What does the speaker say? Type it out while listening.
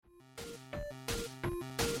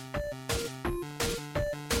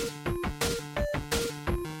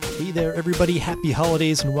Hey there, everybody. Happy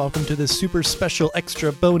holidays and welcome to this super special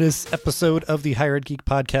extra bonus episode of the Higher Ed Geek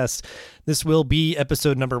podcast. This will be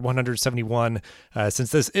episode number 171.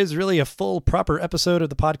 Since this is really a full, proper episode of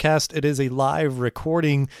the podcast, it is a live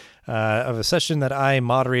recording of a session that I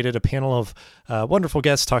moderated, a panel of wonderful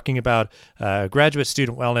guests talking about graduate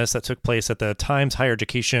student wellness that took place at the Times Higher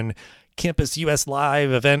Education Campus US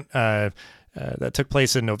Live event that took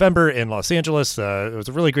place in November in Los Angeles. It was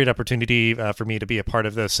a really great opportunity for me to be a part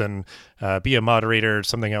of this and be a moderator,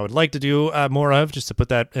 something I would like to do more of, just to put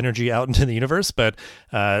that energy out into the universe. But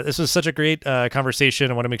this was such a great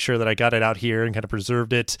conversation. I want to make sure that I got it out here and kind of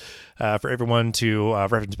preserved it for everyone to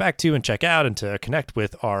reference back to and check out and to connect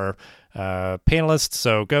with our panelists.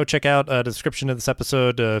 So go check out the description of this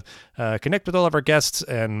episode to connect with all of our guests,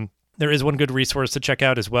 and there is one good resource to check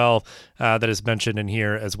out as well that is mentioned in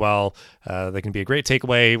here as well. That can be a great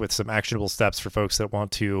takeaway with some actionable steps for folks that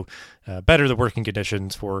want to better the working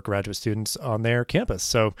conditions for graduate students on their campus.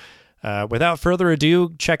 So without further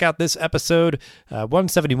ado, check out this episode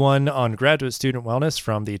 171 on graduate student wellness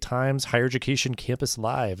from the Times Higher Education Campus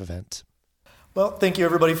Live event. Well, thank you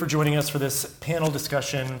everybody for joining us for this panel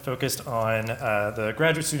discussion focused on the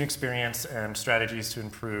graduate student experience and strategies to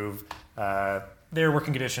improve their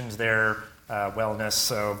working conditions, their wellness.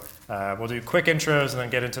 So we'll do quick intros and then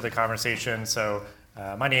get into the conversation. So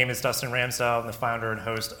my name is Dustin Ramsdell. I'm the founder and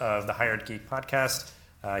host of the Higher Ed Geek podcast,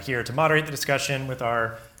 here to moderate the discussion with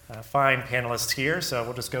our fine panelists here. So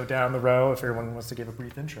we'll just go down the row if everyone wants to give a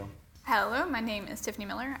brief intro. Hello, my name is Tiffany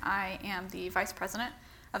Miller. I am the Vice President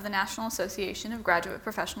of the National Association of Graduate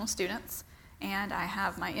Professional Students, and I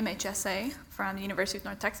have my MHSA from the University of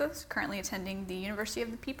North Texas, currently attending the University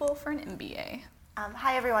of the People for an MBA.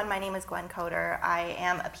 Hi everyone, my name is Gwen Coder. I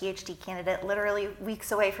am a PhD candidate, literally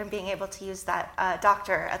weeks away from being able to use that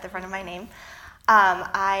doctor at the front of my name.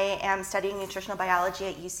 I am studying nutritional biology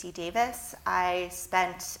at UC Davis. I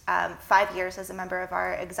spent 5 years as a member of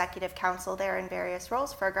our executive council there in various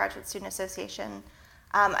roles for our Graduate Student Association.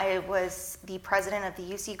 I was the president of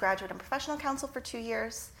the UC Graduate and Professional Council for 2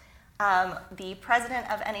 years, the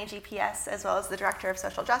president of NAGPS, as well as the director of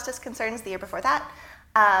social justice concerns the year before that.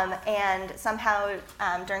 And somehow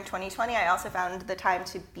during 2020, I also found the time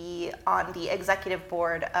to be on the executive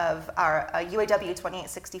board of our UAW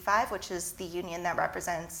 2865, which is the union that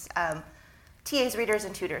represents TAs, readers,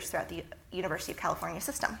 and tutors throughout the University of California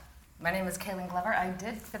system. My name is Kaylin Glover. I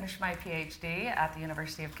did finish my PhD at the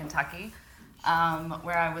University of Kentucky,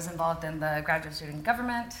 where I was involved in the graduate student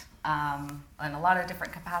government in a lot of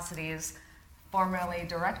different capacities. Formerly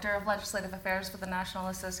Director of Legislative Affairs for the National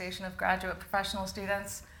Association of Graduate Professional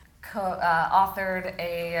Students, authored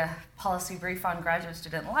a policy brief on graduate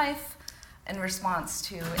student life in response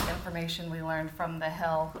to information we learned from the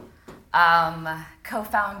Hill,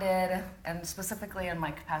 co-founded, and specifically in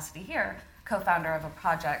my capacity here, co-founder of a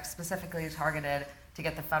project specifically targeted to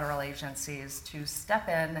get the federal agencies to step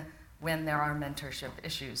in when there are mentorship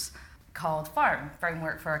issues, called FARM,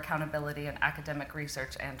 Framework for Accountability in Academic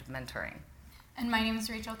Research and Mentoring. And my name is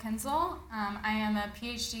Rachel Kinzel. I am a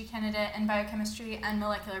PhD candidate in biochemistry and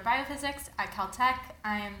molecular biophysics at Caltech.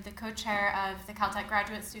 I am the co-chair of the Caltech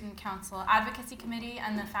Graduate Student Council Advocacy Committee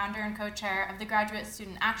and the founder and co-chair of the Graduate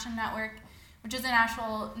Student Action Network, which is a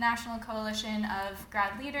national coalition of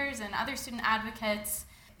grad leaders and other student advocates,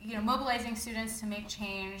 mobilizing students to make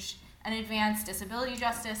change and advance disability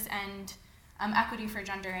justice and equity for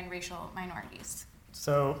gender and racial minorities.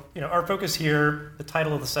 So, our focus here, the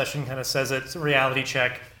title of the session kind of says it, it's a reality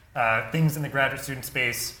check. Things in the graduate student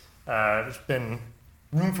space, there's been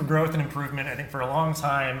room for growth and improvement, I think, for a long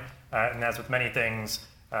time. And as with many things,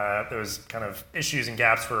 those kind of issues and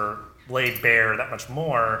gaps were laid bare that much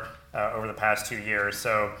more over the past 2 years.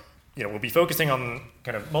 So, we'll be focusing on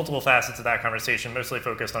kind of multiple facets of that conversation, mostly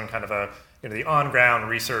focused on kind of the on-ground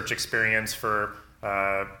research experience for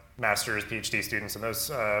master's, PhD students in those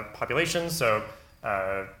populations. So,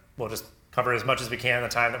 we'll just cover as much as we can in the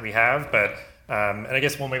time that we have, but and I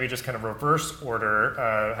guess we'll maybe just kind of reverse order,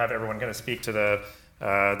 have everyone kind of speak to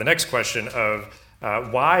the next question of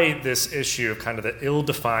why this issue of kind of the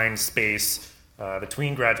ill-defined space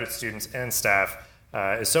between graduate students and staff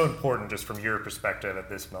is so important just from your perspective at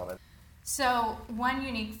this moment. So one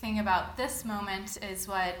unique thing about this moment is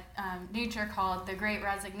what Nature called the Great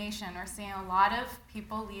Resignation. We're seeing a lot of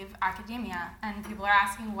people leave academia, and people are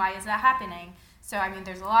asking, why is that happening? So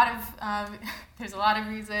there's a lot of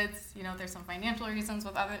reasons. There's some financial reasons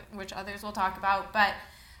which others will talk about. But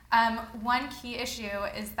one key issue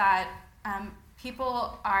is that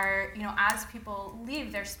people are, as people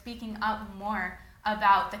leave, they're speaking up more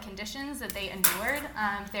about the conditions that they endured.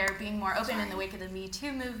 They're being more open in the wake of the Me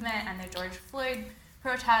Too movement and the George Floyd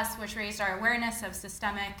protests, which raised our awareness of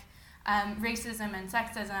systemic racism and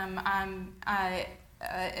sexism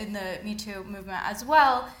in the Me Too movement as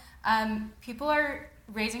well. People are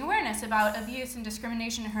raising awareness about abuse and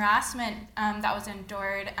discrimination and harassment that was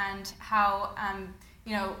endured, and how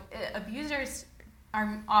abusers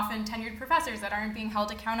are often tenured professors that aren't being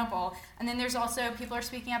held accountable. And then there's also people are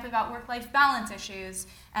speaking up about work-life balance issues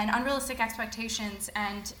and unrealistic expectations,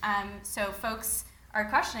 and so folks are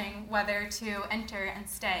questioning whether to enter and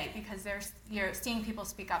stay because you're seeing people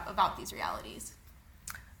speak up about these realities.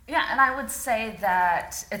 Yeah, and I would say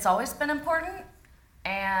that it's always been important,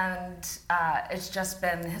 and it's just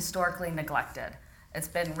been historically neglected. It's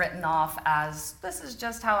been written off as, this is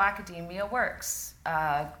just how academia works.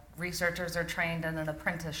 Researchers are trained in an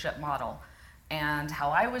apprenticeship model, and how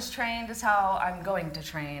I was trained is how I'm going to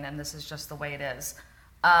train, and this is just the way it is.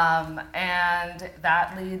 And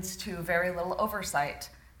that leads to very little oversight,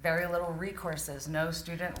 very little recourses, no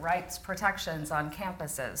student rights protections on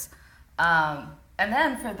campuses. And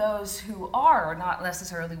then for those who are not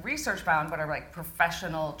necessarily research bound, but are like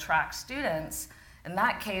professional track students, in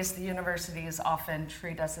that case, the universities often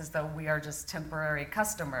treat us as though we are just temporary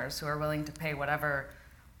customers who are willing to pay whatever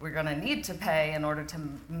we're going to need to pay in order to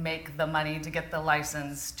make the money to get the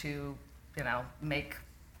license to, make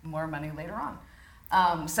more money later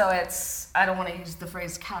on. So I don't want to use the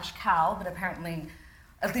phrase cash cow, but apparently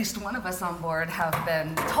at least one of us on board have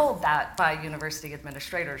been told that by university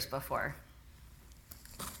administrators before.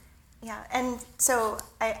 Yeah, and so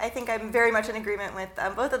I think I'm very much in agreement with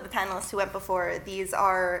both of the panelists who went before. These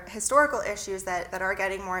are historical issues that are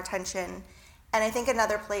getting more attention. And I think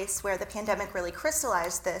another place where the pandemic really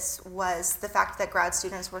crystallized this was the fact that grad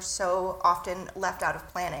students were so often left out of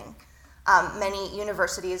planning. Many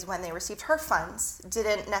universities, when they received HERF funds,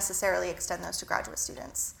 didn't necessarily extend those to graduate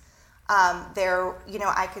students.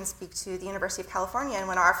 I can speak to the University of California, and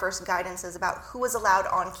when our first guidance is about who was allowed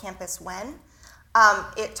on campus when,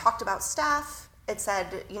 it talked about staff. It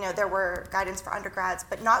said, there were guidance for undergrads,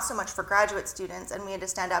 but not so much for graduate students, and we had to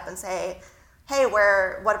stand up and say, hey,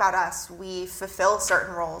 what about us? We fulfill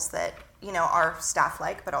certain roles that, are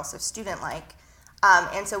staff-like, but also student-like.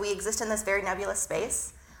 And so we exist in this very nebulous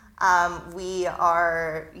space. We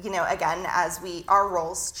are, again, our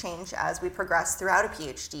roles change as we progress throughout a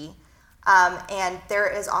PhD. And there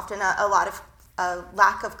is often a lot of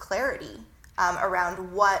lack of clarity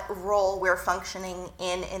around what role we're functioning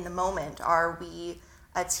in the moment. Are we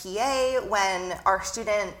a TA when our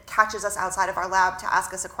student catches us outside of our lab to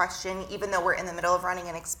ask us a question, even though we're in the middle of running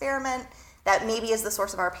an experiment that maybe is the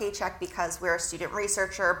source of our paycheck because we're a student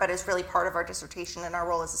researcher, but is really part of our dissertation and our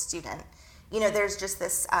role as a student? There's just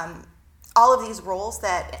this, all of these roles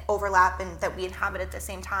that overlap and that we inhabit at the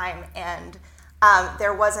same time, and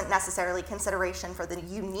there wasn't necessarily consideration for the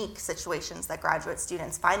unique situations that graduate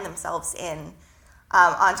students find themselves in,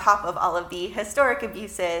 on top of all of the historic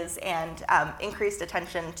abuses and increased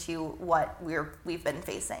attention to what we've been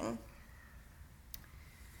facing.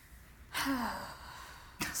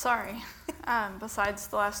 Sorry. Besides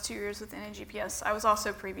the last 2 years with NAGPS, I was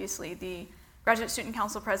also previously the Graduate Student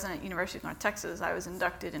Council President at University of North Texas. I was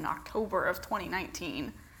inducted in October of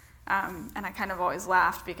 2019, and I kind of always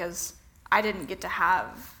laughed because I didn't get to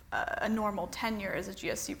have a normal tenure as a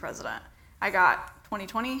GSC president. I got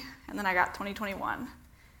 2020, and then I got 2021.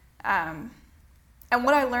 And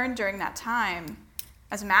what I learned during that time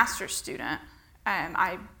as a master's student,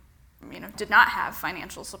 I did not have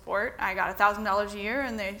financial support. I got $1,000 a year,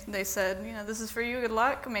 and they said, this is for you, good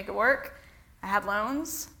luck, make it work. I had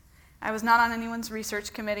loans. I was not on anyone's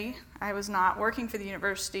research committee. I was not working for the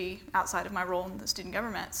university outside of my role in the student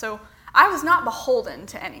government. So I was not beholden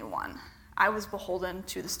to anyone. I was beholden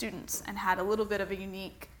to the students and had a little bit of a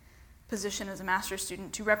unique position as a master's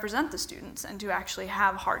student to represent the students and to actually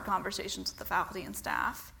have hard conversations with the faculty and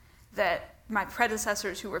staff that my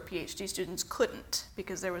predecessors who were PhD students couldn't,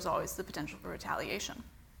 because there was always the potential for retaliation.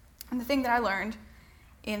 And the thing that I learned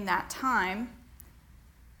in that time,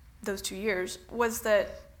 those 2 years, was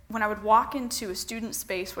that when I would walk into a student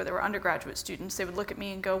space where there were undergraduate students, they would look at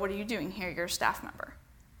me and go, what are you doing here? You're a staff member.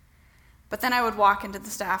 But then I would walk into the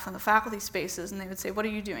staff and the faculty spaces, and they would say, what are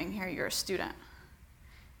you doing here? You're a student.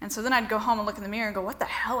 And so then I'd go home and look in the mirror and go, what the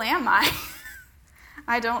hell am I?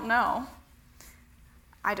 I don't know.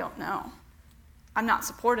 I'm not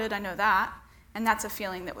supported, I know that. And that's a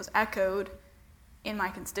feeling that was echoed in my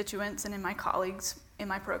constituents and in my colleagues in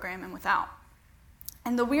my program and without.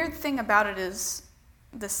 And the weird thing about it is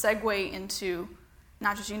the segue into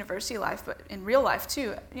not just university life, but in real life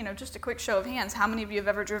too. Just a quick show of hands. How many of you have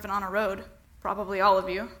ever driven on a road? Probably all of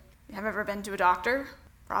you. Have ever been to a doctor?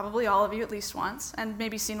 Probably all of you at least once. And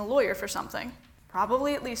maybe seen a lawyer for something.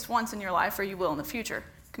 probably at least once in your life, or you will in the future.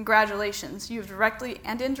 Congratulations, you have directly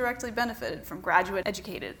and indirectly benefited from graduate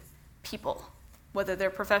educated people, whether they're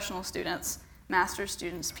professional students, master's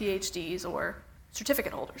students, PhDs, or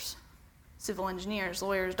certificate holders. Civil engineers,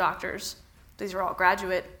 lawyers, doctors, these are all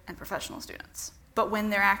graduate and professional students. But when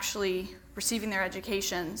they're actually receiving their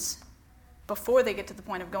educations before they get to the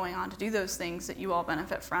point of going on to do those things that you all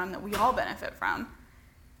benefit from, that we all benefit from,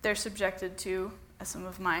 they're subjected to, as some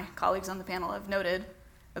of my colleagues on the panel have noted,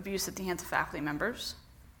 abuse at the hands of faculty members,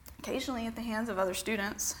 occasionally at the hands of other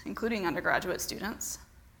students, including undergraduate students,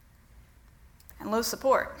 and low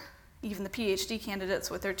support. Even the PhD candidates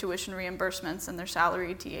with their tuition reimbursements and their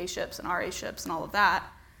salaried TA-ships and RA-ships and all of that,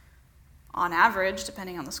 on average,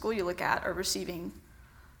 depending on the school you look at, are receiving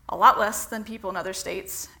a lot less than people in other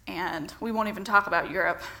states, and we won't even talk about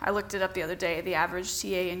Europe. I looked it up the other day. The average TA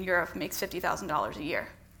in Europe makes $50,000 a year.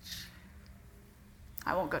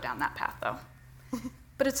 I won't go down that path, though.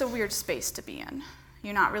 But it's a weird space to be in.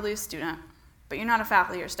 You're not really a student, but you're not a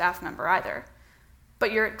faculty or staff member either.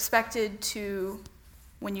 But you're expected to,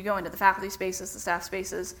 when you go into the faculty spaces, the staff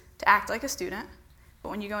spaces, to act like a student. But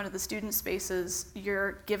when you go into the student spaces,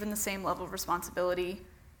 you're given the same level of responsibility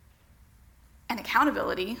and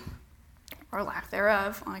accountability, or lack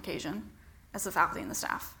thereof on occasion, as the faculty and the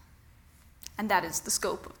staff. And that is the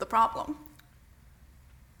scope of the problem.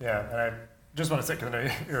 Yeah, and I just want to say, because I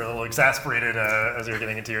know you're a little exasperated as you're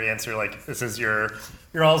getting into your answer, like this is your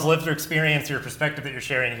all's lived experience, your perspective that you're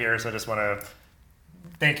sharing here, so I just want to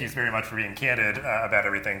thank you very much for being candid about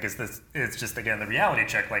everything, because this is just, again, the reality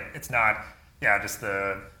check. Like, it's not, just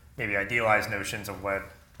the maybe idealized notions of what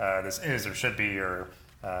this is or should be or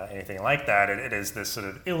anything like that. It is this sort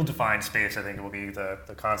of ill-defined space, I think it will be the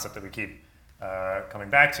concept that we keep coming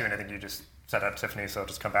back to, and I think you just set up, Tiffany, so I'll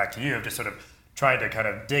just come back to you, of just sort of trying to kind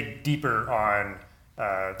of dig deeper on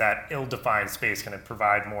that ill-defined space, kind of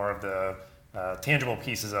provide more of the tangible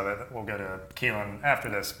pieces of it. We'll go to Kaylin after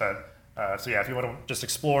this, but so if you want to just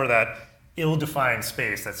explore that ill-defined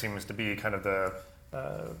space that seems to be kind of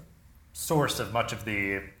the source of much of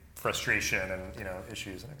the frustration and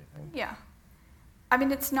issues and everything. Yeah. I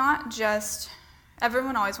mean, it's not just,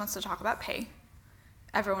 everyone always wants to talk about pay.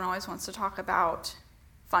 Everyone always wants to talk about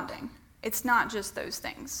funding. It's not just those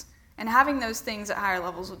things. And having those things at higher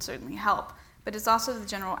levels would certainly help, but it's also the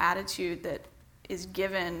general attitude that is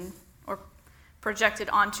given or projected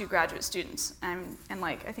onto graduate students. And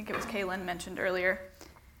like I think it was Kaylin mentioned earlier,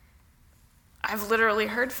 I've literally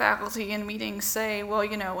heard faculty in meetings say, well,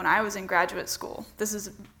 when I was in graduate school, this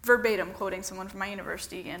is verbatim quoting someone from my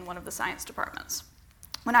university in one of the science departments.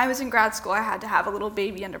 When I was in grad school, I had to have a little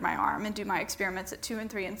baby under my arm and do my experiments at 2 and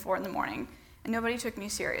 3 and 4 in the morning, and nobody took me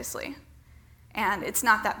seriously. And it's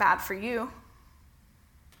not that bad for you.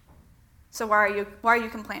 So why are you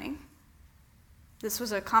complaining? This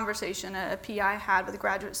was a conversation a PI had with a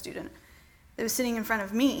graduate student that was sitting in front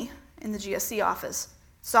of me in the GSC office,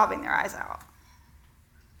 sobbing their eyes out,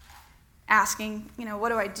 asking, what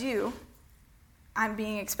do I do? I'm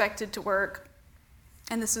being expected to work,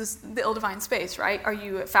 and this is the ill-defined space, right? Are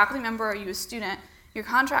you a faculty member? Are you a student? Your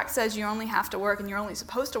contract says you only have to work, and you're only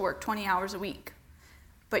supposed to work 20 hours a week.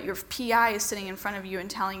 But your PI is sitting in front of you and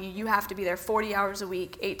telling you you have to be there 40 hours a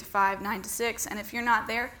week, 8 to 5, 9 to 6, and if you're not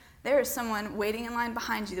there, there is someone waiting in line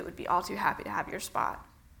behind you that would be all too happy to have your spot.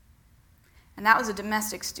 And that was a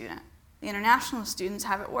domestic student. The international students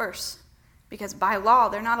have it worse, because by law,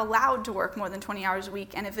 they're not allowed to work more than 20 hours a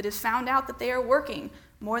week, and if it is found out that they are working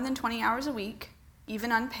more than 20 hours a week,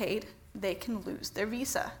 even unpaid, they can lose their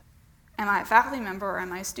visa. Am I a faculty member or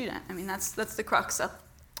am I a student? I mean, that's the crux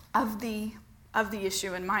of the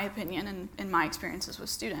issue, in my opinion, and in my experiences with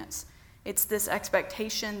students. It's this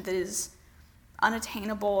expectation that is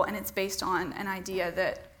unattainable, and it's based on an idea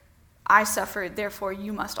that I suffered, therefore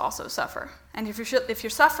you must also suffer. And if you're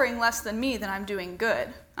suffering less than me, then I'm doing good.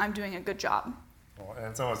 I'm doing a good job. Well, and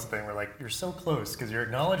it's almost the thing where, like, you're so close because you're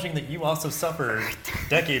acknowledging that you also suffered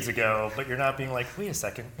decades ago, but you're not being like, wait a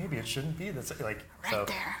second, maybe it shouldn't be this. Like, right so,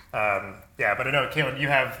 there. But I know, Kaylin, you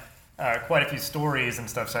have quite a few stories and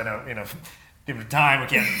stuff, so I know, given time, we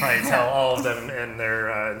can't probably tell all of them in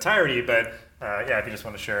their entirety, but if you just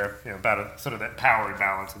want to share, about sort of that power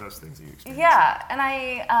balance of those things that you experienced. Yeah, and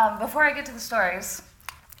I, before I get to the stories,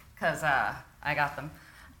 because I got them,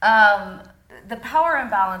 the power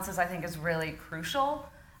imbalances, I think, is really crucial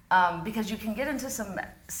because you can get into some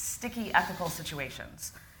sticky ethical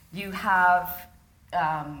situations. You have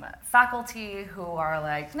faculty who are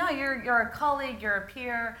like, no, you're a colleague, you're a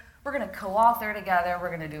peer, we're going to co-author together,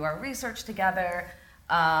 we're going to do our research together,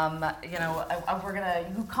 you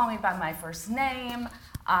call me by my first name,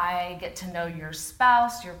 I get to know your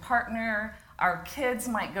spouse, your partner, Our kids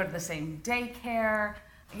might go to the same daycare.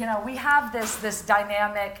 You know, we have this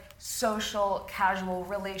dynamic, social, casual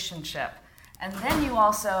relationship. And then you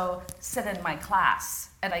also sit in my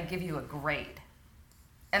class and I give you a grade.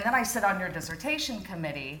 And then I sit on your dissertation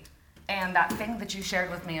committee and that thing that you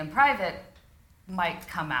shared with me in private might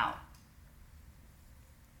come out.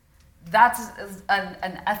 That's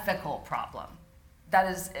an ethical problem. That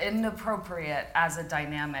is inappropriate as a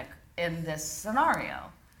dynamic in this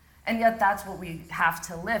scenario. And yet that's what we have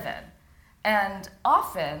to live in. And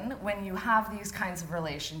often when you have these kinds of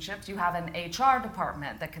relationships, you have an HR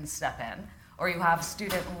department that can step in, or you have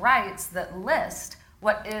student rights that list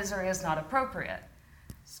what is or is not appropriate.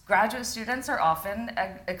 Graduate students are often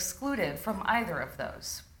excluded from either of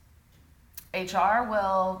those. HR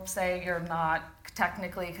will say you're not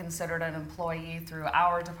technically considered an employee through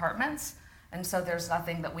our departments, and so there's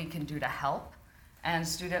nothing that we can do to help. And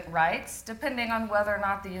student rights, depending on whether or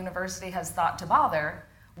not the university has thought to bother,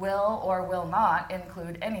 will or will not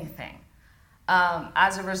include anything.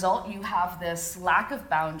 As a result, you have this lack of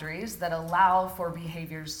boundaries that allow for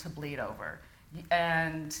behaviors to bleed over.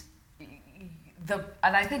 And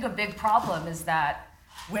I think a big problem is that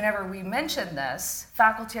whenever we mention this,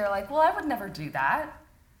 faculty are like, well, I would never do that.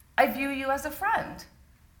 I view you as a friend.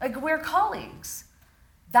 Like, we're colleagues.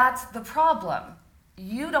 That's the problem.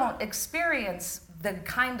 You don't experience the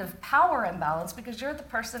kind of power imbalance because you're the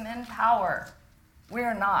person in power.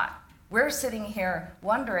 We're not. We're sitting here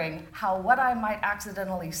wondering how what I might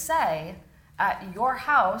accidentally say at your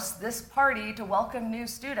house, this party to welcome new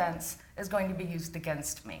students, is going to be used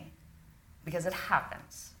against me. Because it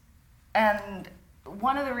happens. And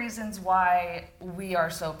one of the reasons why we are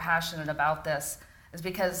so passionate about this is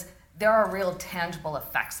because there are real tangible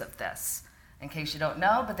effects of this. In case you don't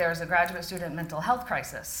know, but there's a graduate student mental health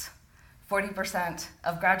crisis. 40%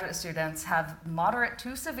 of graduate students have moderate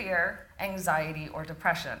to severe anxiety or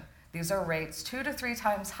depression. These are rates 2 to 3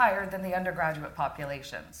 times higher than the undergraduate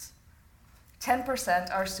populations.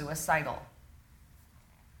 10% are suicidal.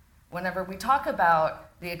 Whenever we talk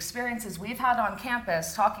about the experiences we've had on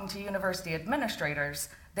campus talking to university administrators,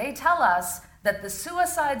 they tell us that the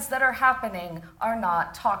suicides that are happening are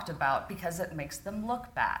not talked about because it makes them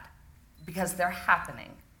look bad, because they're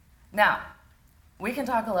happening. Now, we can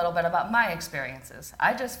talk a little bit about my experiences.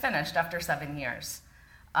 I just finished after 7 years.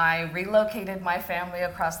 I relocated my family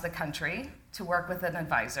across the country to work with an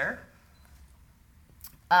advisor.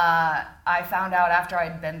 I found out after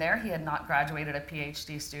I'd been there, he had not graduated a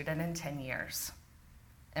PhD student in 10 years.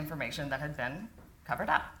 Information that had been covered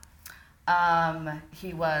up.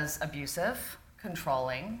 He was abusive,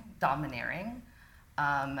 controlling, domineering,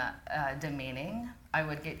 demeaning. I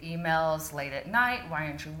would get emails late at night, why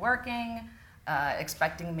aren't you working?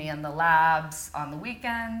 Expecting me in the labs on the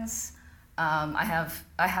weekends.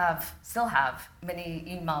 I still have many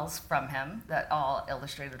emails from him that all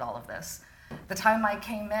illustrated all of this. The time I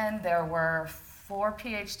came in, there were 4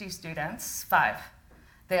 PhD students, 5.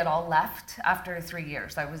 They had all left after 3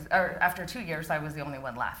 years. After 2 years, I was the only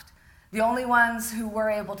one left. The only ones who were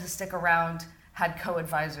able to stick around had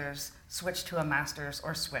co-advisors, switched to a master's,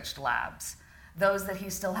 or switched labs. Those that he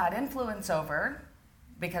still had influence over,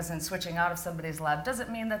 because in switching out of somebody's lab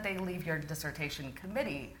doesn't mean that they leave your dissertation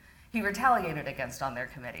committee. He retaliated against on their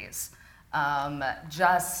committees.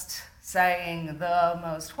 Just saying the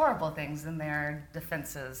most horrible things in their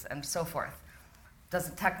defenses and so forth.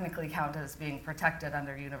 Doesn't technically count as being protected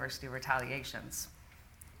under university retaliations.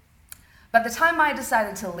 By the time I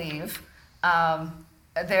decided to leave,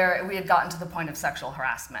 we had gotten to the point of sexual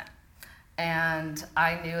harassment. And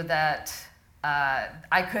I knew that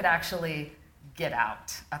I could actually get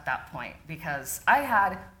out at that point because I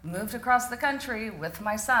had moved across the country with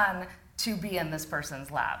my son to be in this person's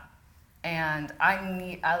lab. And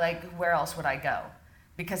where else would I go?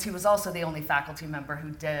 Because he was also the only faculty member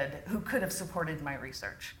who could have supported my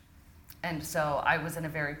research. And so I was in a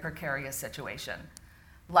very precarious situation.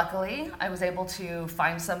 Luckily, I was able to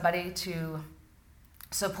find somebody to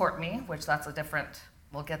support me, which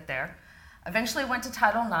we'll get there. Eventually went to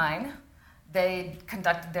Title IX. They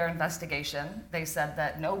conducted their investigation. They said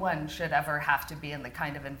that no one should ever have to be in the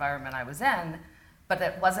kind of environment I was in, but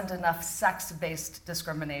it wasn't enough sex-based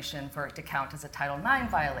discrimination for it to count as a Title IX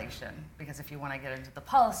violation, because if you want to get into the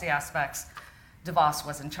policy aspects, DeVos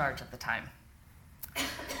was in charge at the time.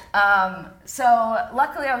 So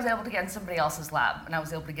luckily I was able to get in somebody else's lab, and I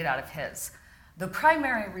was able to get out of his. The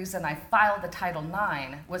primary reason I filed the Title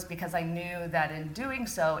IX was because I knew that in doing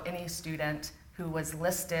so, any student who was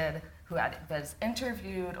listed, who was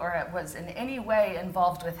interviewed, or was in any way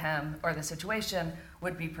involved with him or the situation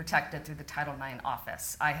would be protected through the Title IX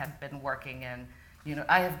office. I had been working in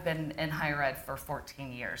I have been in higher ed for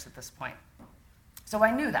 14 years at this point. So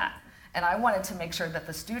I knew that. And I wanted to make sure that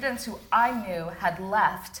the students who I knew had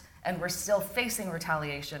left and were still facing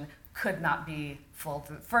retaliation could not be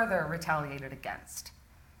further retaliated against.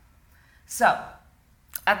 So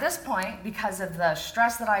at this point, because of the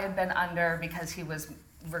stress that I had been under, because he was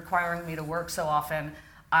requiring me to work so often,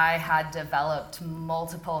 I had developed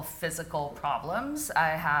multiple physical problems. I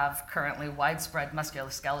have currently widespread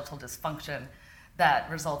musculoskeletal dysfunction that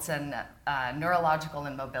results in neurological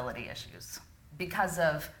and mobility issues because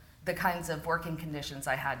of the kinds of working conditions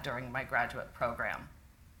I had during my graduate program.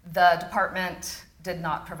 The department did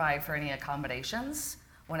not provide for any accommodations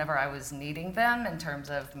whenever I was needing them in terms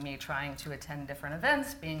of me trying to attend different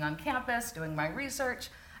events, being on campus, doing my research.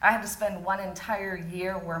 I had to spend one entire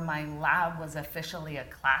year where my lab was officially a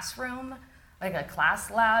classroom, like a class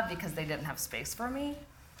lab, because they didn't have space for me,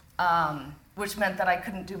 which meant that I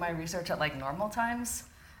couldn't do my research at like normal times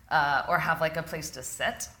or have like a place to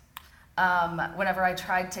sit. Whenever I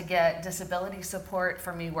tried to get disability support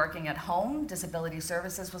for me working at home, disability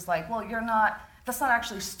services was like, well, that's not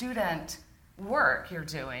actually student work you're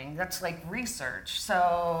doing, that's like research,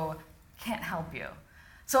 so can't help you.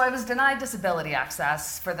 So I was denied disability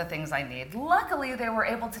access for the things I need. Luckily, they were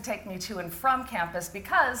able to take me to and from campus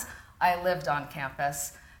because I lived on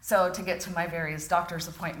campus. So to get to my various doctor's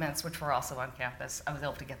appointments, which were also on campus, I was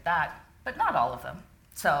able to get that, but not all of them.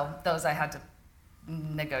 So those I had to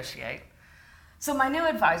negotiate. So my new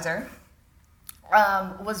advisor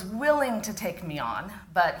was willing to take me on,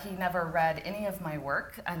 but he never read any of my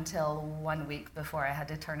work until 1 week before I had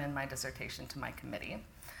to turn in my dissertation to my committee.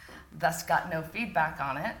 Thus got no feedback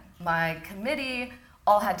on it. My committee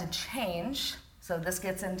all had to change, so this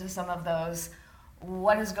gets into some of those,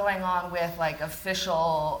 what is going on with like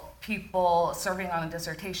official people serving on a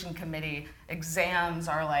dissertation committee. Exams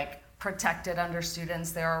are like protected under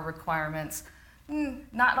students, there are requirements.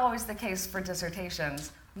 Not always the case for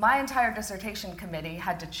dissertations. My entire dissertation committee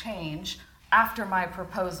had to change after my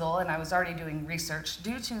proposal, and I was already doing research,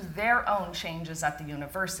 due to their own changes at the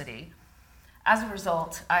university. As a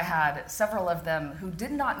result, I had several of them who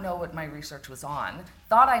did not know what my research was on,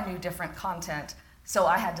 thought I knew different content, so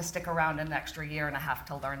I had to stick around an extra year and a half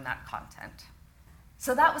to learn that content.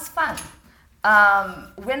 So that was fun.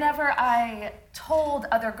 Whenever I told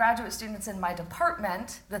other graduate students in my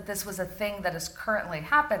department that this was a thing that is currently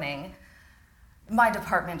happening, my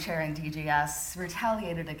department chair in DGS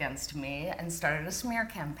retaliated against me and started a smear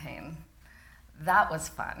campaign. That was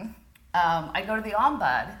fun. I go to the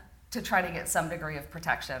Ombud to try to get some degree of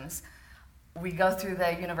protections. We go through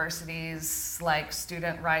the university's like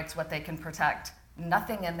student rights, what they can protect.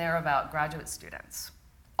 Nothing in there about graduate students.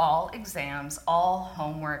 All exams, all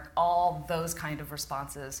homework, all those kind of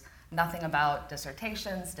responses. Nothing about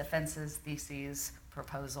dissertations, defenses, theses,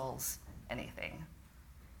 proposals, anything.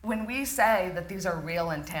 When we say that these are real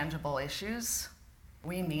and tangible issues,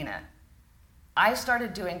 we mean it. I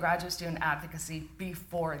started doing graduate student advocacy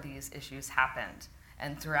before these issues happened.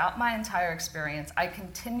 And throughout my entire experience, I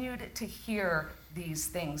continued to hear these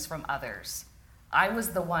things from others. I was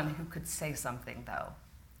the one who could say something, though.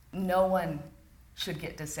 No one should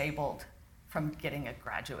get disabled from getting a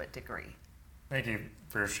graduate degree. Thank you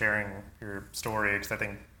for sharing your story, because I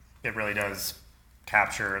think it really does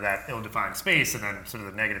capture that ill-defined space and then sort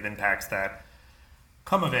of the negative impacts that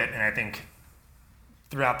come of it. And I think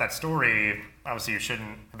throughout that story, obviously you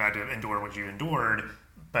shouldn't have had to endure what you endured,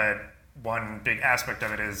 but one big aspect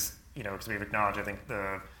of it is, because we've acknowledged, I think,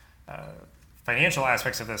 the financial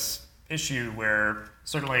aspects of this issue, where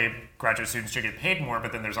certainly graduate students should get paid more,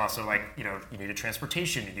 but then there's also you needed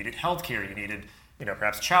transportation, you needed healthcare, you needed,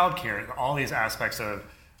 perhaps childcare, all these aspects of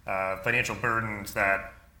financial burdens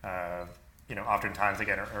that, oftentimes,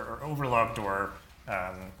 again, are overlooked, or,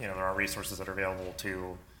 there are resources that are available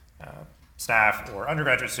to staff or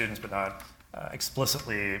undergraduate students, but not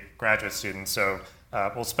explicitly graduate students. So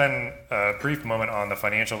we'll spend a brief moment on the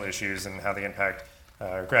financial issues and how they impact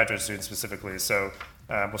graduate students specifically. So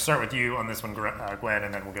we'll start with you on this one, Gwen,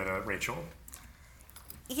 and then we'll go to Rachel.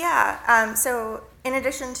 Yeah, so in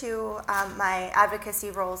addition to my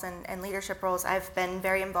advocacy roles and leadership roles, I've been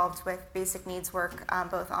very involved with basic needs work,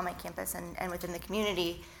 both on my campus and within the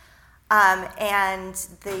community. And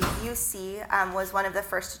the UC was one of the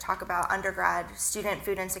first to talk about undergrad student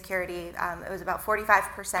food insecurity. It was about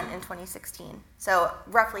 45% in 2016. So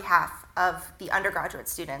roughly half of the undergraduate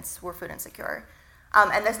students were food insecure.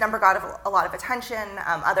 And this number got a lot of attention.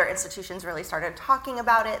 Other institutions really started talking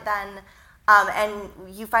about it then. And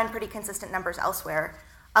you find pretty consistent numbers elsewhere.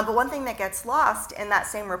 But one thing that gets lost in that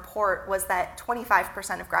same report was that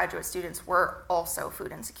 25% of graduate students were also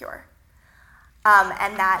food insecure.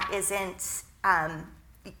 And that isn't,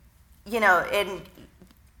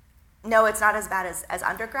 no, it's not as bad as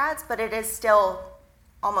undergrads, but it is still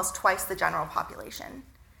almost twice the general population.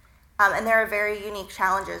 And there are very unique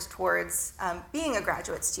challenges towards being a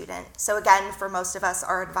graduate student. So again, for most of us,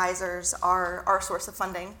 our advisors are our source of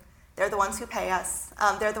funding. They're the ones who pay us.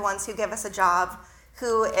 They're the ones who give us a job,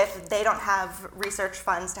 who, if they don't have research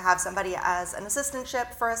funds to have somebody as an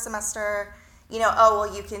assistantship for a semester, you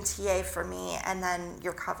can TA for me, and then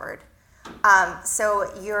you're covered.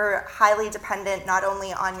 So you're highly dependent not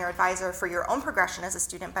only on your advisor for your own progression as a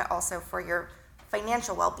student, but also for your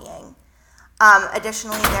financial well-being.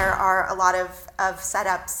 Additionally, there are a lot of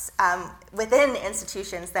setups within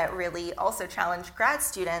institutions that really also challenge grad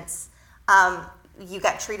students. You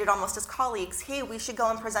get treated almost as colleagues. Hey, we should go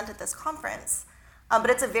and present at this conference. But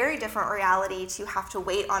it's a very different reality to have to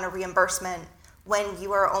wait on a reimbursement when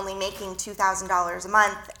you are only making $2,000 a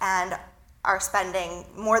month and are spending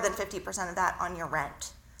more than 50% of that on your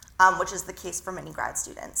rent, which is the case for many grad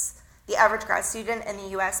students. The average grad student in the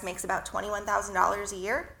US makes about $21,000 a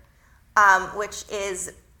year, which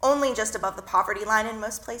is only just above the poverty line in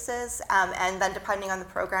most places, and then depending on the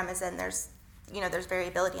program is in, there's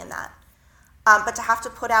variability in that. But to have to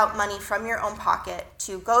put out money from your own pocket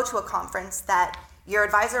to go to a conference that your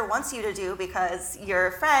advisor wants you to do because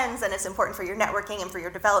you're friends and it's important for your networking and for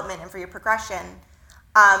your development and for your progression,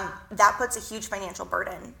 that puts a huge financial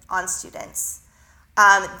burden on students.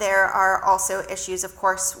 There are also issues, of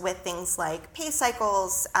course, with things like pay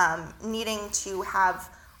cycles, needing to have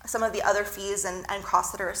some of the other fees and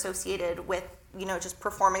costs that are associated with, just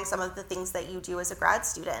performing some of the things that you do as a grad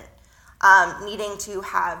student. Needing to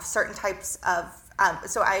have certain types of,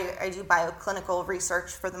 so I do bioclinical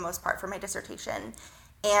research for the most part for my dissertation.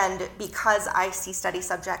 And because I see study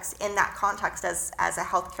subjects in that context as a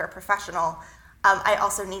healthcare professional, I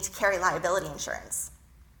also need to carry liability insurance.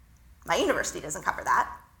 My university doesn't cover that.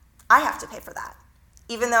 I have to pay for that,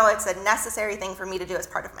 even though it's a necessary thing for me to do as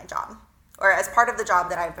part of my job, or as part of the job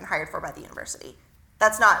that I've been hired for by the university.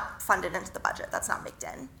 That's not funded into the budget. That's not baked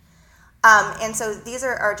in. And so these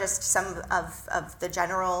are just some of the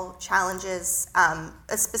general challenges,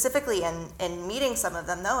 specifically in meeting some of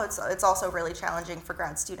them, though it's also really challenging for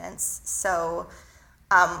grad students. So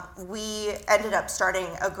we ended up starting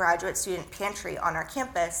a graduate student pantry on our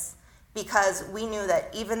campus because we knew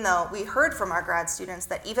that even though we heard from our grad students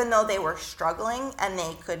that even though they were struggling and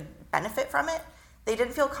they could benefit from it, they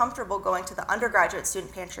didn't feel comfortable going to the undergraduate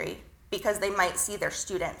student pantry because they might see their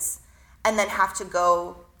students and then have to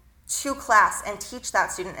go to class and teach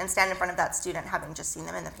that student and stand in front of that student having just seen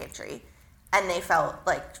them in the pantry. And they felt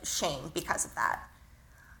like shame because of that.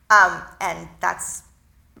 And that's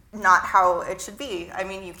not how it should be. I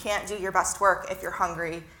mean, you can't do your best work if you're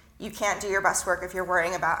hungry. You can't do your best work if you're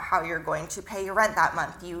worrying about how you're going to pay your rent that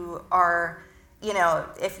month. You are,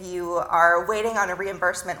 if you are waiting on a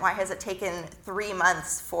reimbursement, why has it taken 3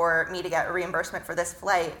 months for me to get a reimbursement for this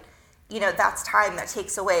flight? That's time that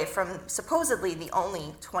takes away from supposedly the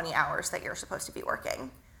only 20 hours that you're supposed to be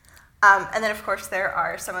working. And then, of course, there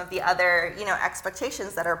are some of the other,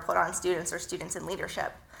 expectations that are put on students or students in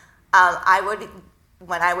leadership.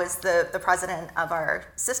 When I was the president of our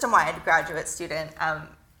system-wide graduate student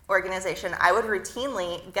organization, I would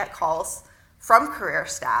routinely get calls from career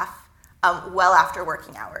staff well after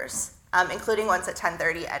working hours, including ones at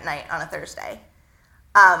 10:30 at night on a Thursday.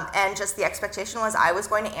 And just the expectation was I was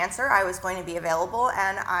going to answer, I was going to be available,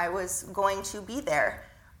 and I was going to be there.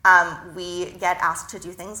 We get asked to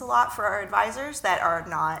do things a lot for our advisors that are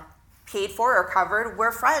not paid for or covered.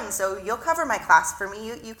 We're friends, so you'll cover my class for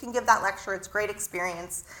me. You can give that lecture. It's great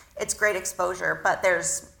experience. It's great exposure, but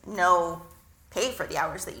there's no pay for the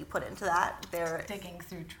hours that you put into that. They're digging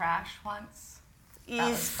through trash once. That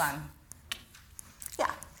was fun.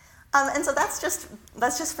 Yeah. And so that's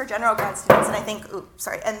just for general grad students, and I think,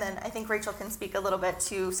 and then I think Rachel can speak a little bit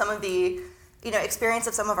to some of the, experience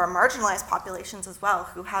of some of our marginalized populations as well,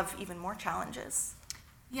 who have even more challenges.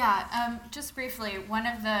 Yeah, just briefly, one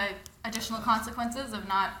of the additional consequences of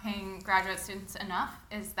not paying graduate students enough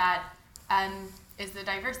is that is the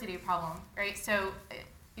diversity problem, right? So,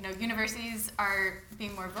 universities are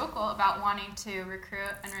being more vocal about wanting to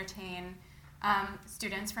recruit and retain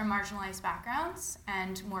students from marginalized backgrounds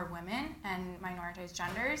and more women and minoritized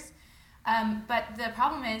genders. But the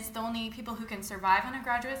problem is the only people who can survive on a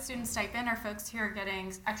graduate student stipend are folks who are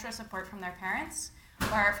getting extra support from their parents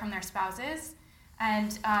or from their spouses,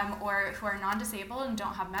 and or who are non-disabled and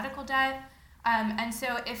don't have medical debt. And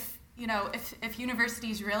so if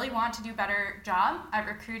universities really want to do a better job at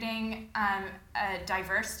recruiting a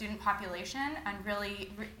diverse student population and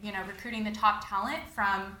really recruiting the top talent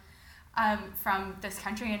from from this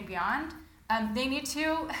country and beyond. They need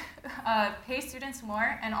to pay students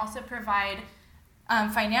more and also provide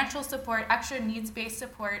financial support, extra needs-based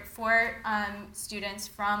support for students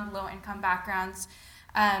from low-income backgrounds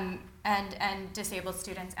and disabled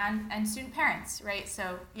students and student parents, right?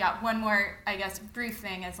 So yeah, one more, I guess, brief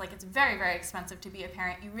thing is like it's very, very expensive to be a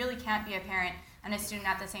parent. You really can't be a parent and a student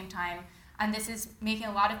at the same time. And this is making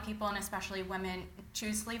a lot of people, and especially women,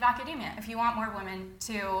 choose to leave academia. If you want more women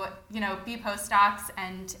to, be postdocs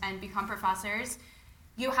and become professors,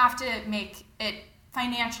 you have to make it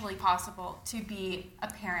financially possible to be a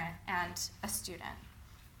parent and a student.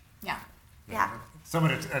 Yeah. Yeah. So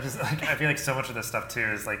much. I feel like so much of this stuff too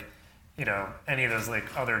is like, any of those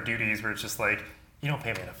like other duties where it's just like, you don't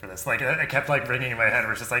pay me enough for this. Like I kept like ringing in my head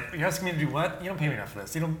where it's just like, you're asking me to do what? You don't pay me enough for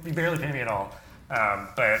this. You barely pay me at all.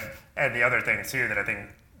 And the other thing too that I think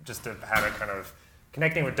just to have it kind of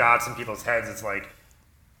connecting with dots in people's heads is like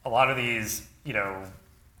a lot of these,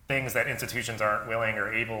 things that institutions aren't willing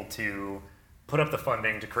or able to put up the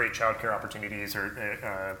funding to create childcare opportunities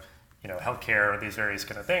or, healthcare or these various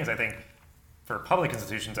kind of things. I think for public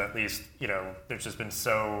institutions at least, there's just been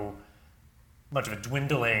so much of a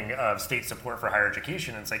dwindling of state support for higher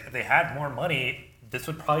education. And it's like if they had more money, this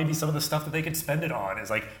would probably be some of the stuff that they could spend it on, is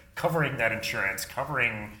like covering that insurance,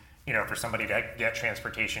 covering, for somebody to get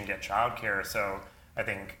transportation, get childcare. So I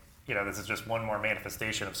think, this is just one more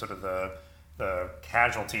manifestation of sort of the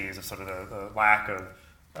casualties of sort of the lack of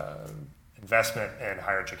investment in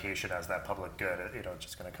higher education as that public good. It's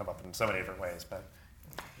just going to come up in so many different ways. But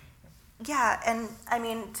yeah, and I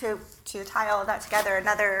mean, to tie all of that together,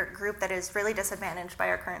 another group that is really disadvantaged by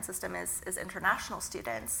our current system is international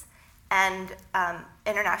students. And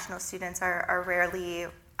international students are rarely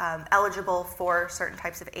eligible for certain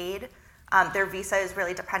types of aid. Their visa is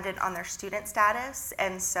really dependent on their student status,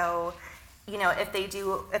 and so, if they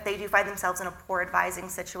do find themselves in a poor advising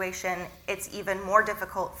situation, it's even more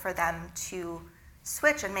difficult for them to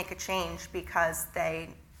switch and make a change because they,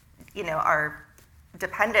 are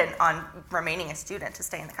dependent on remaining a student to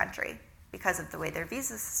stay in the country because of the way their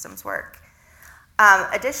visa systems work.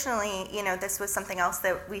 Additionally, this was something else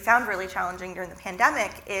that we found really challenging during the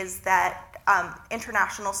pandemic is that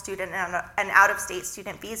international student and out-of-state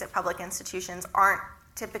student fees at public institutions aren't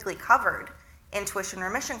typically covered in tuition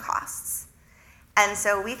remission costs. And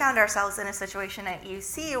so we found ourselves in a situation at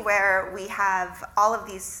UC where we have all of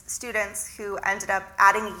these students who ended up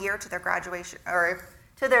adding a year to their graduation or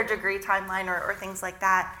to their degree timeline or things like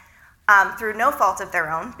that through no fault of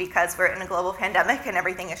their own because we're in a global pandemic and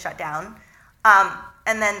everything is shut down.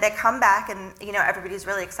 And then they come back and, everybody's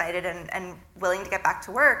really excited and willing to get back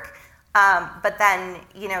to work. But then,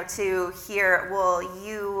 to hear, well,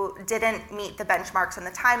 you didn't meet the benchmarks and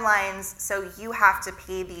the timelines, so you have to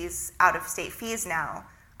pay these out-of-state fees now.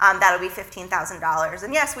 That'll be $15,000.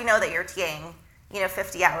 And yes, we know that you're TAing,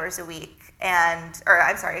 50 hours a week,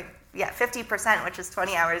 50%, which is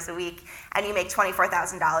 20 hours a week, and you make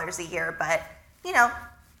 $24,000 a year, but,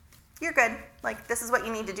 you're good. Like, this is what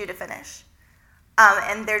you need to do to finish.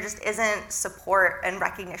 And there just isn't support and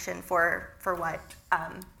recognition for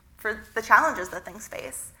the challenges that things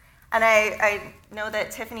face. And I know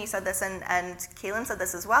that Tiffany said this and Kaylin said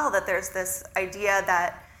this as well, that there's this idea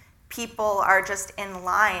that people are just in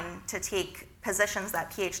line to take positions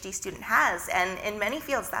that PhD student has. And in many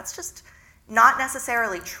fields, that's just not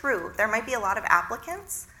necessarily true. There might be a lot of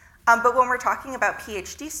applicants, but when we're talking about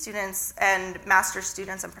PhD students and master's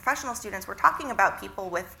students and professional students, we're talking about people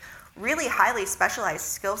with really highly specialized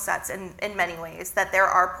skill sets in many ways, that there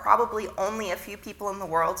are probably only a few people in the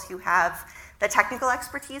world who have the technical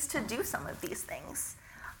expertise to do some of these things.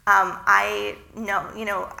 I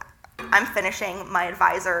know, I'm finishing, my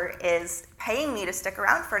advisor is paying me to stick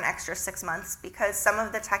around for an extra 6 months because some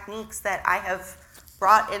of the techniques that I have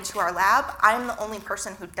brought into our lab, I'm the only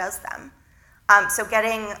person who does them. So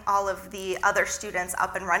getting all of the other students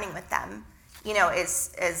up and running with them,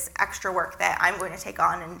 is extra work that I'm going to take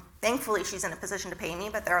on, and thankfully she's in a position to pay me,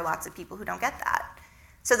 but there are lots of people who don't get that.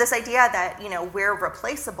 So this idea that, we're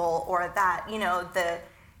replaceable, or that,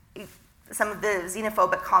 some of the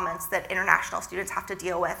xenophobic comments that international students have to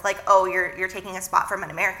deal with, like, oh, you're taking a spot from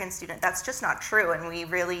an American student, that's just not true, and we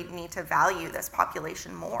really need to value this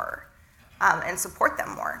population more and support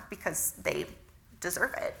them more because they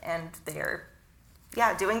deserve it, and they're,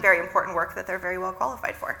 doing very important work that they're very well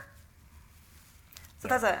qualified for. So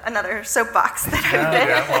that's another soapbox that I've been.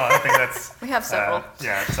 Well, I think that's... We have several.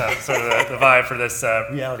 It's sort of the vibe for this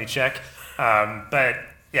reality check. But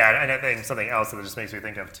and I think something else that it just makes me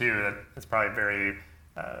think of too, that it's probably very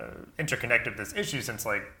interconnected with this issue, since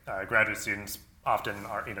graduate students often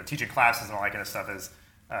are, teaching classes and all that kind of stuff is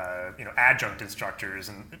adjunct instructors,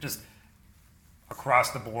 and just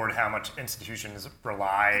across the board how much institutions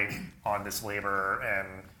rely on this labor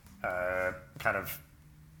and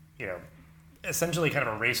essentially kind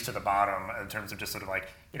of a race to the bottom in terms of just sort of like,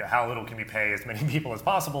 how little can we pay as many people as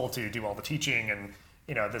possible to do all the teaching and,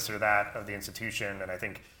 this or that of the institution. And I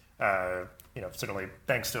think, certainly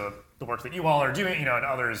thanks to the work that you all are doing, and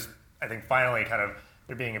others, I think finally kind of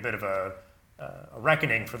there being a bit of a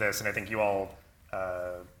reckoning for this. And I think you all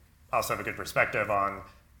also have a good perspective on,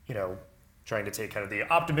 trying to take kind of the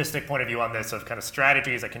optimistic point of view on this of kind of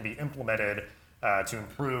strategies that can be implemented to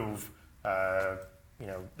improve,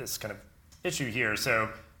 this kind of issue here. So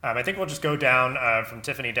I think we'll just go down from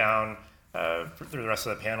Tiffany down through the rest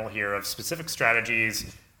of the panel here of specific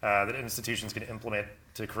strategies that institutions can implement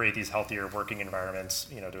to create these healthier working environments,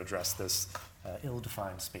 to address this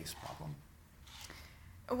ill-defined space problem.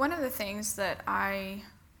 One of the things that I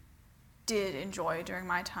did enjoy during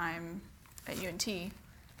my time at UNT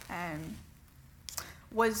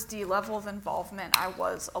was the level of involvement I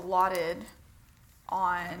was allotted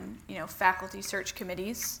on, faculty search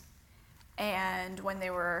committees. And when they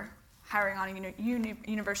were hiring on a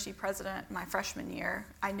university president my freshman year,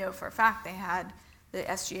 I know for a fact they had the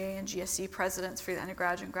SGA and GSC presidents for the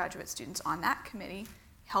undergraduate and graduate students on that committee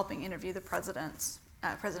helping interview the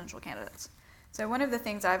presidential candidates. So one of the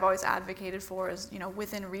things I've always advocated for is,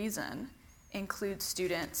 within reason, include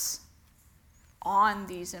students on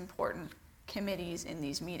these important committees in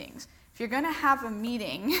these meetings. If you're going to have a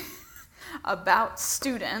meeting about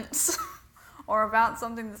students or about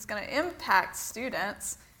something that's going to impact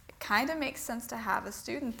students, it kind of makes sense to have a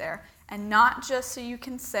student there, and not just so you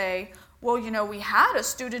can say, well, we had a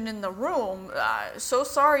student in the room, so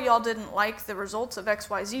sorry y'all didn't like the results of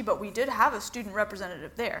XYZ, but we did have a student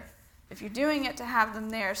representative there. If you're doing it to have them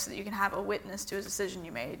there so that you can have a witness to a decision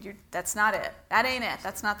you made, that's not it. That ain't it.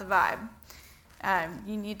 That's not the vibe.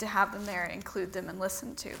 You need to have them there, include them, and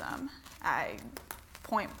listen to them.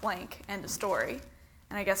 Point blank, end of story.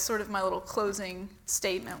 And I guess sort of my little closing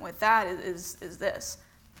statement with that is this.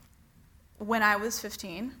 When I was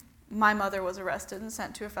 15, my mother was arrested and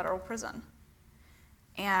sent to a federal prison.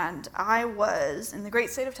 And I was, in the great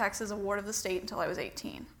state of Texas, a ward of the state until I was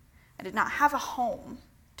 18. I did not have a home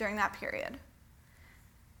during that period.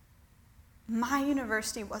 My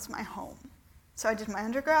university was my home. So I did my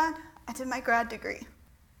undergrad, I did my grad degree.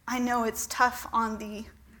 I know it's tough on the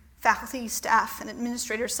faculty, staff, and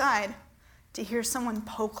administrator side to hear someone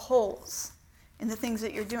poke holes in the things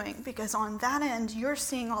that you're doing, because on that end, you're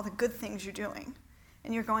seeing all the good things you're doing.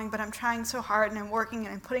 And you're going, but I'm trying so hard and I'm working and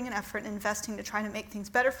I'm putting an effort and investing to try to make things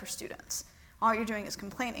better for students. All you're doing is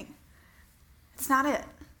complaining. It's not it.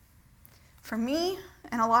 For me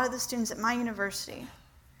and a lot of the students at my university,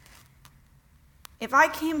 if I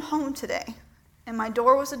came home today and my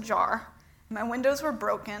door was ajar, and my windows were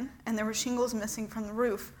broken, and there were shingles missing from the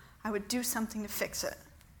roof, I would do something to fix it.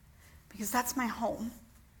 Because that's my home.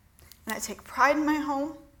 And I take pride in my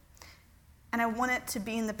home, and I want it to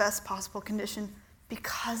be in the best possible condition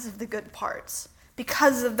because of the good parts,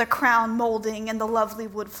 because of the crown molding and the lovely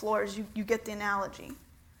wood floors. You get the analogy.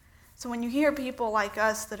 So when you hear people like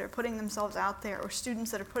us that are putting themselves out there, or students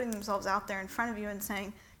that are putting themselves out there in front of you and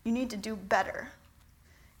saying, you need to do better,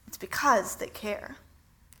 it's because they care.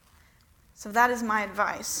 So that is my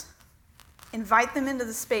advice. Invite them into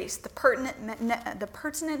the space. The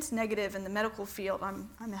pertinent negative in the medical field, I'm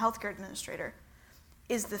a healthcare administrator,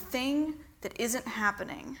 is the thing that isn't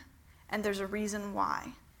happening, and there's a reason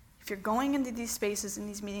why. If you're going into these spaces in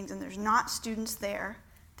these meetings and there's not students there,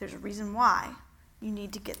 there's a reason why. You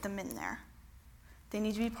need to get them in there. They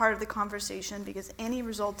need to be part of the conversation, because any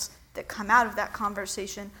results that come out of that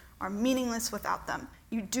conversation are meaningless without them.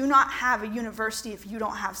 You do not have a university if you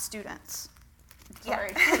don't have students.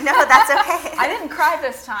 Sorry. Yeah. No, that's okay. I didn't cry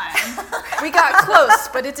this time. We got close,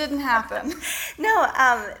 but it didn't happen. No,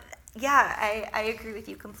 yeah, I agree with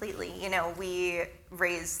you completely. We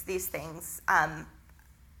raise these things. My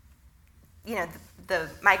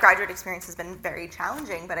graduate experience has been very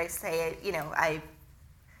challenging, but I say, I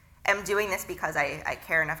am doing this because I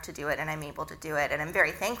care enough to do it, and I'm able to do it, and I'm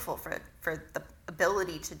very thankful for the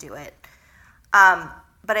ability to do it.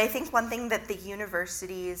 But I think one thing that the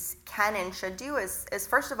universities can and should do is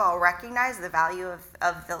first of all, recognize the value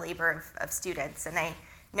of the labor of students. And I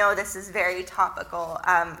know this is very topical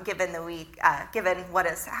given what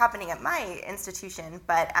is happening at my institution,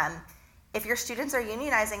 but if your students are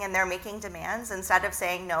unionizing and they're making demands, instead of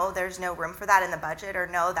saying, no, there's no room for that in the budget, or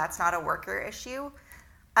no, that's not a worker issue,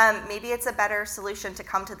 maybe it's a better solution to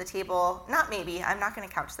come to the table. Not maybe, I'm not going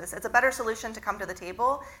to couch this. It's a better solution to come to the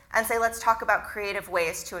table and say, let's talk about creative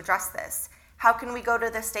ways to address this. How can we go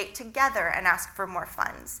to the state together and ask for more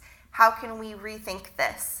funds? How can we rethink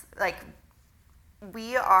this? Like,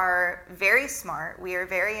 we are very smart, we are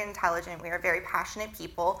very intelligent, we are very passionate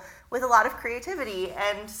people with a lot of creativity,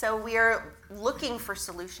 and so we are looking for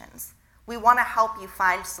solutions. We want to help you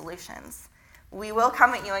find solutions. We will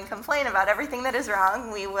come at you and complain about everything that is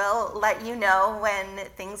wrong. We will let you know when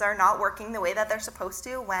things are not working the way that they're supposed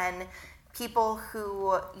to, when people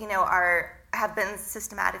who, have been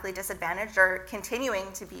systematically disadvantaged are continuing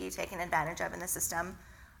to be taken advantage of in the system.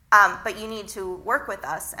 But you need to work with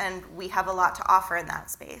us, and we have a lot to offer in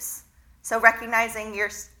that space. So recognizing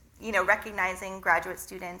graduate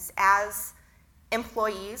students as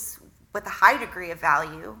employees with a high degree of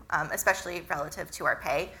value, especially relative to our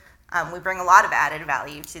pay. We bring a lot of added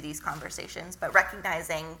value to these conversations, but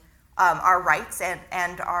recognizing our rights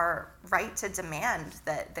and our right to demand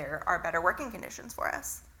that there are better working conditions for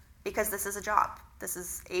us, because this is a job. This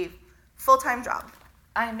is a full-time job.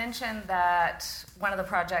 I mentioned that one of the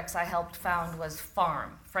projects I helped found was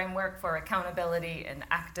FARM, Framework for Accountability in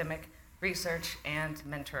Academic Research and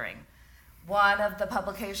Mentoring. One of the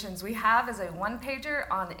publications we have is a one-pager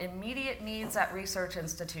on immediate needs at research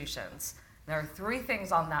institutions. There are 3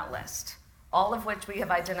 things on that list, all of which we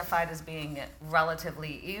have identified as being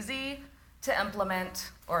relatively easy to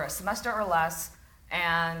implement, or a semester or less,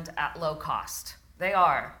 and at low cost. They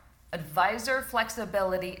are: advisor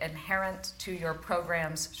flexibility inherent to your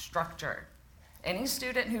program's structure. Any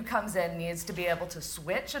student who comes in needs to be able to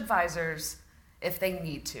switch advisors if they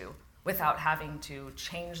need to, without having to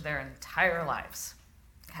change their entire lives.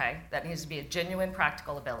 Okay, that needs to be a genuine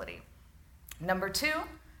practical ability. Number 2,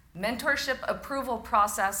 mentorship approval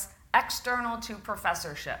process external to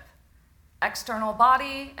professorship. External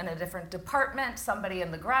body in a different department, somebody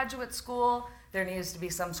in the graduate school, there needs to be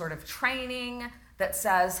some sort of training that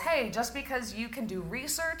says, hey, just because you can do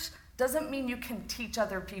research doesn't mean you can teach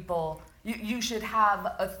other people. You should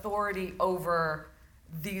have authority over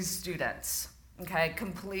these students, okay?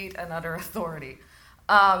 Complete and utter authority.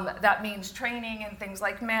 That means training in things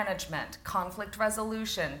like management, conflict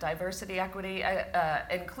resolution, diversity, equity,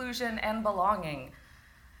 inclusion, and belonging.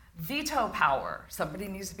 Veto power. Somebody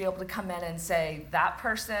needs to be able to come in and say, that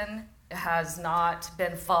person has not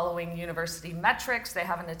been following university metrics, they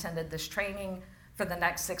haven't attended this training. For the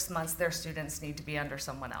next 6 months, their students need to be under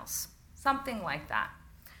someone else. Something like that.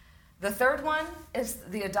 The third one is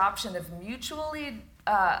the adoption of mutually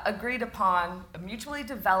agreed upon, mutually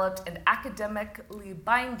developed, and academically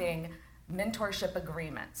binding mentorship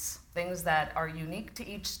agreements. Things that are unique to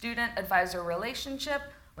each student-advisor relationship.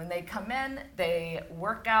 When they come in, they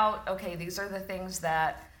work out, okay, these are the things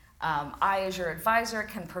that I, as your advisor,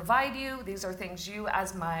 can provide you. These are things you,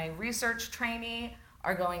 as my research trainee,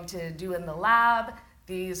 are going to do in the lab.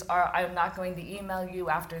 I'm not going to email you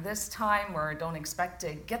after this time, or don't expect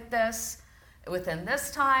to get this within this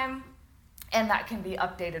time. And that can be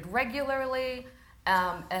updated regularly.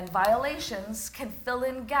 And violations can fill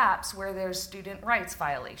in gaps where there's student rights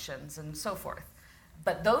violations and so forth.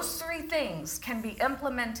 But those 3 things can be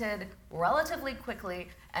implemented relatively quickly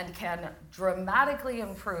and can dramatically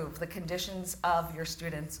improve the conditions of your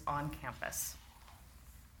students on campus.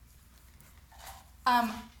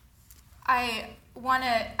 I want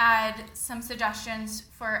to add some suggestions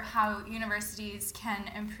for how universities can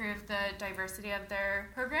improve the diversity of their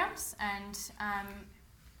programs and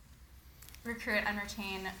recruit and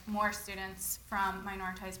retain more students from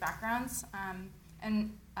minoritized backgrounds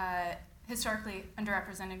and historically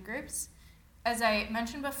underrepresented groups. As I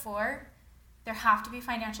mentioned before, there have to be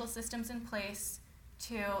financial systems in place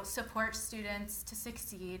to support students to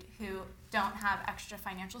succeed who don't have extra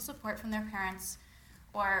financial support from their parents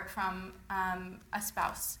or from a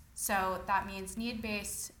spouse. So that means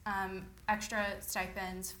need-based extra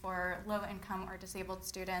stipends for low-income or disabled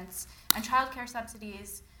students, and childcare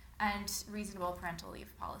subsidies, and reasonable parental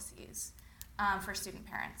leave policies for student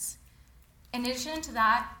parents. In addition to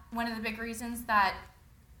that, one of the big reasons that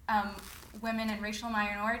women and racial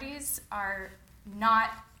minorities are not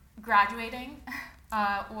graduating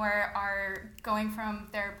or are going from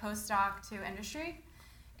their postdoc to industry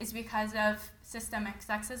is because of systemic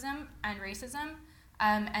sexism and racism.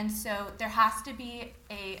 And so there has to be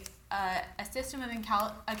a system of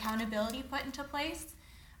accountability put into place,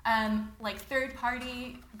 like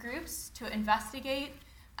third-party groups to investigate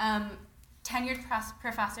tenured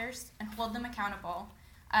professors and hold them accountable.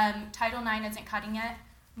 Title IX isn't cutting it.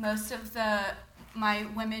 Most of my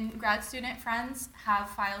women grad student friends have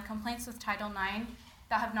filed complaints with Title IX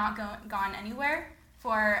that have not gone anywhere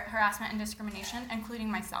for harassment and discrimination, including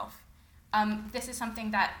myself. This is something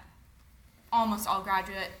that almost all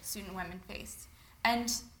graduate student women face.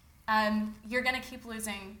 And you're going to keep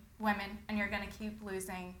losing women and you're going to keep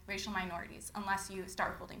losing racial minorities unless you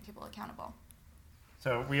start holding people accountable.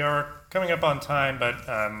 So we are coming up on time, but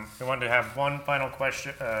we wanted to have one final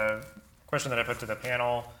question that I put to the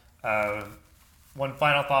panel. One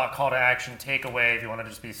final thought, call to action, takeaway, if you want to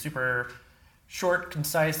just be super short,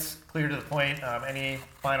 concise, clear to the point. Any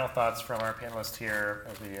final thoughts from our panelists here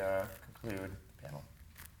as we conclude the panel?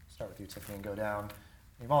 Start with you, Tiffany, and go down.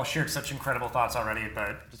 You've all shared such incredible thoughts already,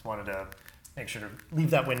 but just wanted to make sure to leave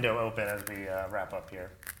that window open as we wrap up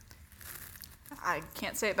here. I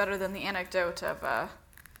can't say it better than the anecdote of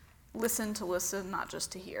listen to listen, not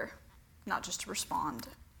just to hear, not just to respond.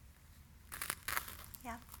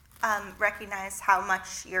 Yeah. Recognize how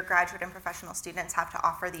much your graduate and professional students have to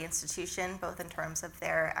offer the institution, both in terms of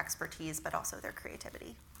their expertise, but also their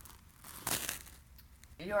creativity.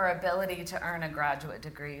 Your ability to earn a graduate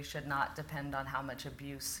degree should not depend on how much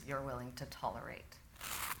abuse you're willing to tolerate.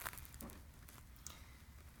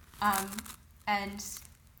 And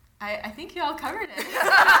I think you all covered it.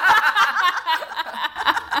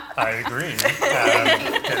 I agree.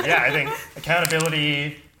 I think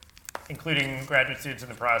accountability, including graduate students in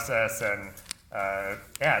the process, and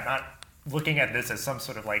not looking at this as some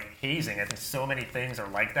sort of like hazing. I think so many things are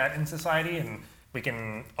like that in society, and we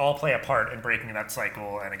can all play a part in breaking that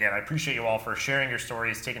cycle. And again, I appreciate you all for sharing your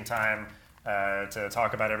stories, taking time to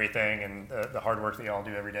talk about everything, and the hard work that you all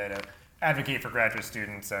do every day to advocate for graduate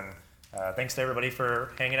students. And thanks to everybody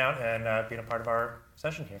for hanging out and being a part of our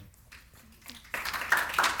session here.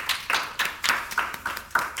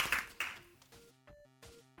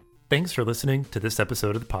 Thanks for listening to this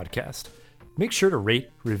episode of the podcast. Make sure to rate,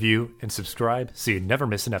 review, and subscribe so you never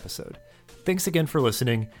miss an episode. Thanks again for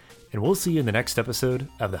listening, and we'll see you in the next episode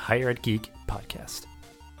of the Higher Ed Geek podcast.